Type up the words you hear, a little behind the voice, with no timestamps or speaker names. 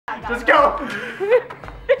Just go!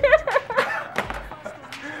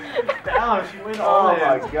 Down, she went all in.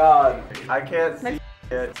 Oh my god. I can't see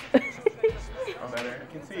it. Oh, better. I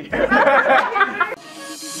can see.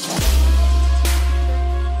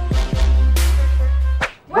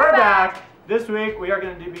 We're back! This week we are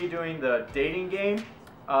going to be doing the dating game.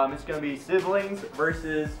 It's going to be siblings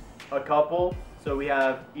versus a couple. So we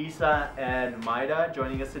have Isa and MAYRA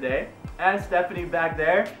joining us today. And Stephanie back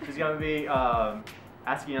there. She's going to be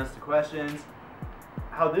asking us the questions.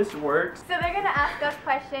 How this works. So they're going to ask us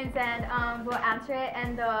questions and we'll answer it.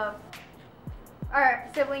 And our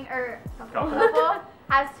sibling or couple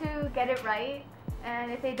has to get it right.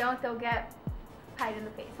 And if they don't, they'll get pied in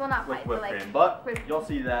the face. Well, not pied, but like... But you'll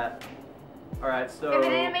see that. Alright, so... If it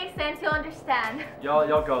didn't make sense, you'll understand.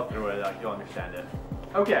 Y'all go through it, like, you'll understand it.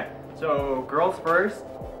 Okay, so girls first.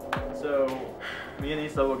 So me and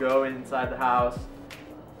Isa will go inside the house.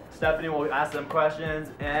 Stephanie will ask them questions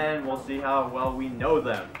and we'll see how well we know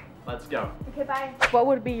them. Let's go. Okay, bye. What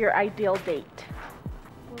would be your ideal date?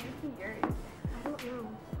 What would be yours? I don't know.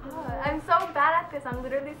 I'm so bad at this. I'm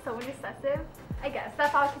literally so indecisive. I guess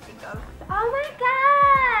that's all I can think of. Oh my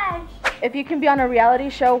gosh! If you can be on a reality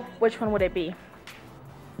show, which one would it be?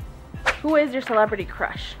 Who is your celebrity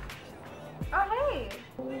crush? Oh hey!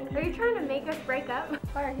 Are you trying to make us break up?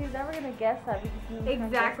 Alright, he's never gonna guess that.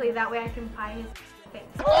 Exactly, that way I can pie his face.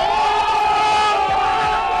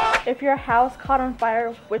 If your house caught on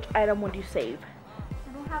fire, which item would you save?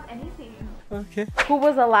 I don't have anything. Okay. Who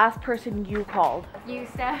was the last person you called? You,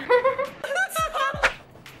 Steph.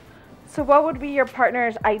 So what would be your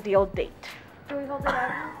partner's ideal date? Can we hold it up?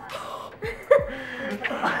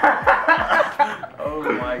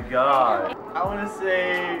 Oh my god. I want to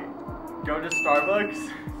say go to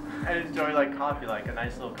Starbucks and enjoy like coffee, like a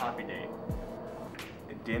nice little coffee date.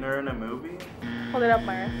 A dinner and a movie? Hold it up,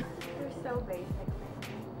 MAYRA. You're so basic.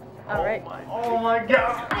 Alright. Oh my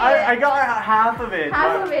god. I got half of it.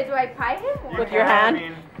 Half of it, do I pie him? Or? With your hand?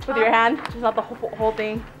 With your hand? Just not the whole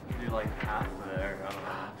thing. Do like half there. I don't know.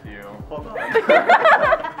 To you. Hold on.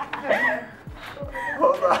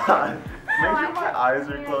 Hold on. Make sure my eyes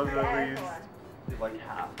are closed at least. Like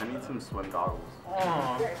half. I need some swim goggles.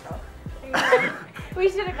 Oh. We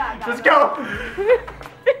should have got that. Just go!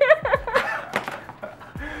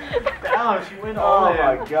 Down, she went all in. Oh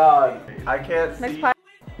my god. I can't Next see. pie.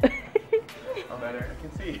 Oh, better. I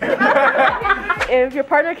can see. If your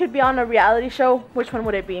partner could be on a reality show, which one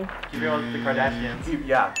would it be? Keeping up with the Kardashians.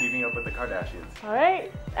 Keeping up with the Kardashians.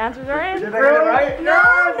 Alright, answers are in. Did I get it right? No,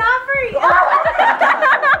 not for you.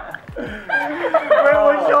 Wait,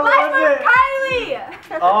 what show was it?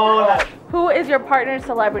 Kylie. Oh, that. Who is your partner's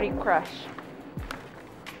celebrity crush?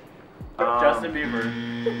 Justin Bieber.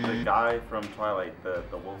 The guy from Twilight, the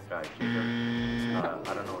wolf guy, Jacob.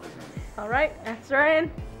 I don't know what his name is. Alright, answer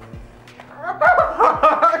in.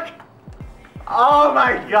 Oh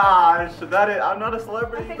my gosh! I'm not a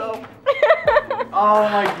celebrity though. Oh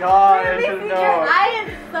my god, I should Your know. eye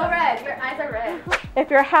is so red. Your eyes are red. If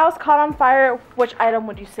your house caught on fire, which item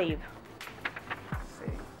would you save?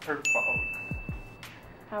 Her phone.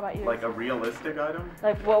 How about you? Like a realistic item?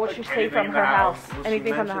 Like what would Like you save anything from in her the house? Well,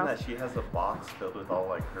 Anything she from the mentioned house? that she has a box filled with all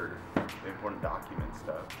like her important document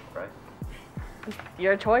stuff, right?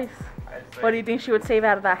 Your choice. What do you think she would save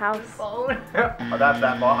out of that house? Phone? Oh,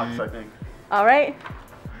 that box, I think. Alright.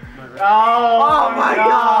 Oh my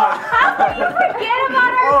god! How can you forget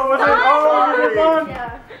about her Oh, was it? son? Oh, your phone?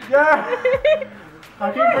 Yeah. Yeah! How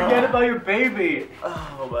can you forget about your baby?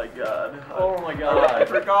 Oh my god. Oh my god. I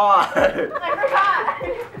forgot. I forgot.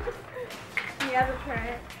 He has a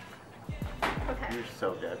turret. Okay. You're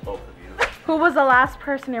so dead, both of you. Who was the last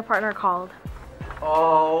person your partner called?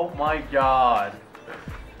 Oh my god.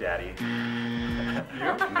 Daddy. You?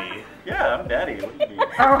 Me. Yeah, I'm daddy. What do you mean?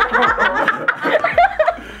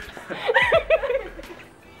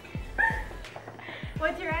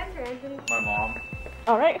 What's your answer, Anthony? My mom.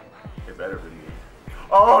 Alright. It better be me.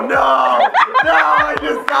 Oh no! No! I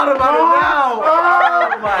just thought about it now!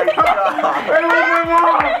 Oh my god! Where was my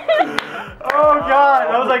mom? Oh god.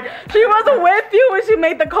 I was like, She wasn't with you when she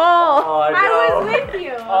made the call. Oh, I I was know. with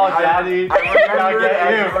you. oh daddy. I remembered get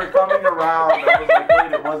as you. you were coming around. I was like,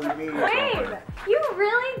 wait, it wasn't me. Babe, you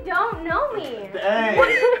really don't know me. Hey. What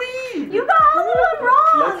do you mean? You got all of them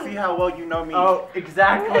wrong. Let's see how well you know me. Oh,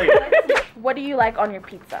 exactly. What do you like on your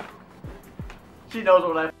pizza? She knows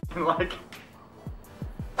what I f***ing like.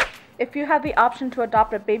 If you had the option to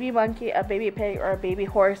adopt a baby monkey, a baby pig, or a baby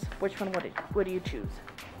horse, which one would you choose?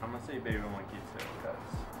 I'm gonna say baby monkey too, because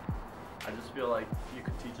I just feel like you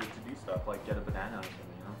could teach it to do stuff, like get a banana or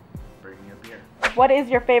something, you know? Bring me a beer. What is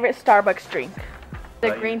your favorite Starbucks drink? The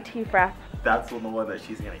Like- green tea frap. that's the one that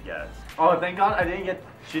she's gonna guess. Oh, thank God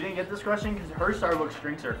she didn't get this question because her Starbucks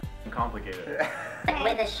drinks are complicated.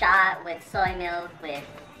 With a shot, with soy milk, with...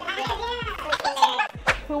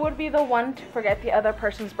 Who would be the one to forget the other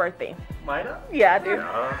person's birthday? MAYRA? Yeah, dude.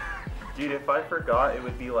 Yeah. Dude, if I forgot, it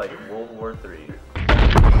would be like World War III.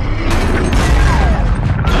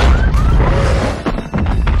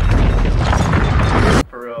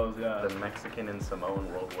 For reals, yeah. The Mexican and Samoan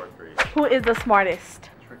World War III. Who is the smartest?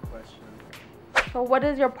 Trick question. So what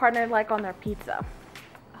is your partner like on their pizza?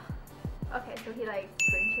 Okay, so he likes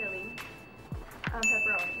green chili,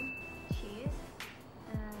 pepperoni, cheese,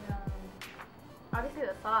 and obviously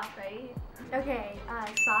the sauce, right? Okay,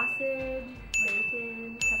 sausage,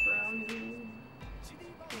 bacon, pepperoni.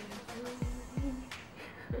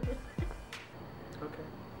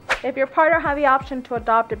 Okay. If your partner had the option to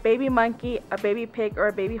adopt a baby monkey, a baby pig, or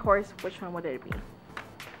a baby horse, which one would it be?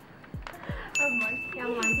 A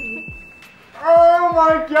monkey. Oh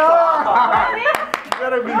my God! You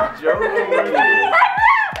gotta be joking.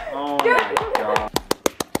 Oh my God.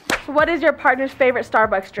 So what is your partner's favorite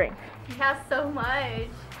Starbucks drink? He has so much.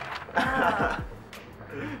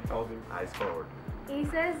 Tell me. Eyes forward. He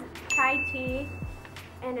says Thai tea,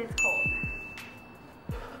 and it's cold.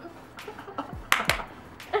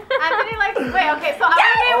 Anthony likes. Wait, okay, so I'm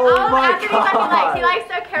gonna name all of Anthony's that he likes. He likes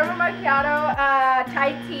the caramel macchiato, Thai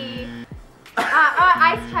tea,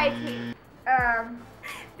 iced Thai tea.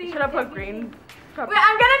 Should I put green? Wait,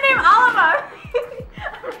 I'm gonna name all of them.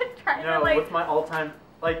 I'm gonna try No, to like. what's my all-time?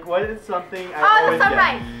 Like, what is something I Oh, always the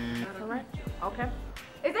sunrise. get? Alright. Okay.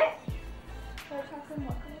 Is it? What?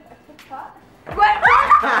 When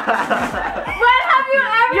have you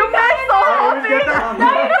ever? You missed the I whole always get thing. that. No,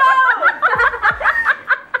 you don't.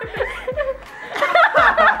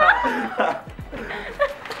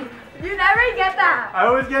 You never get that. I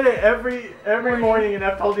always get it every morning, and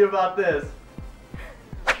I've told you about this.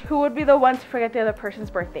 Who would be the one to forget the other person's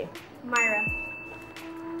birthday? Myra.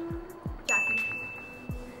 Jackie.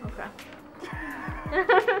 Okay.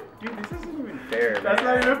 Dude, this isn't even fair. That's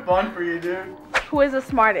not even fun for you, dude. Who is the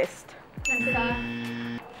smartest? Jessica.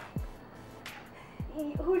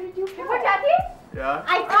 Who did you You put Jackie? Yeah.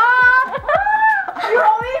 I saw. You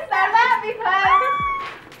only said that because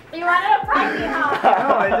you wanted to prank me, huh?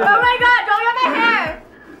 No, I didn't. Oh my God! Don't get my hair.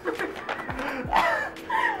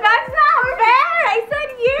 That's not fair. I said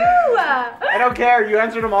you. I don't care. You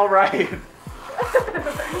answered them all right.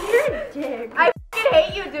 You're a dick. I fucking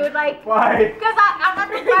hate you, dude. Like, Why? because I'm not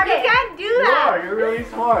the smartest. You can't do You that. are. You're really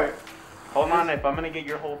smart. Hold on. If I'm gonna get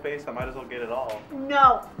your whole face, I might as well get it all.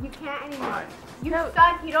 No, you can't anymore. Fine. You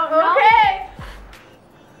suck. You don't know. Okay.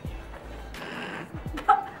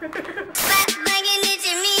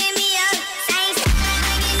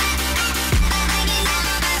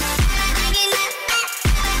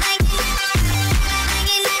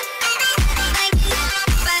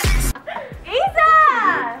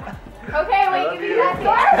 Okay, wait, give me that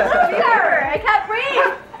door. I can't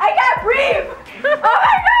breathe. I can't breathe. Oh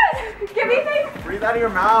my God. Give me things. Breathe out of your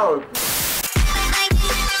mouth.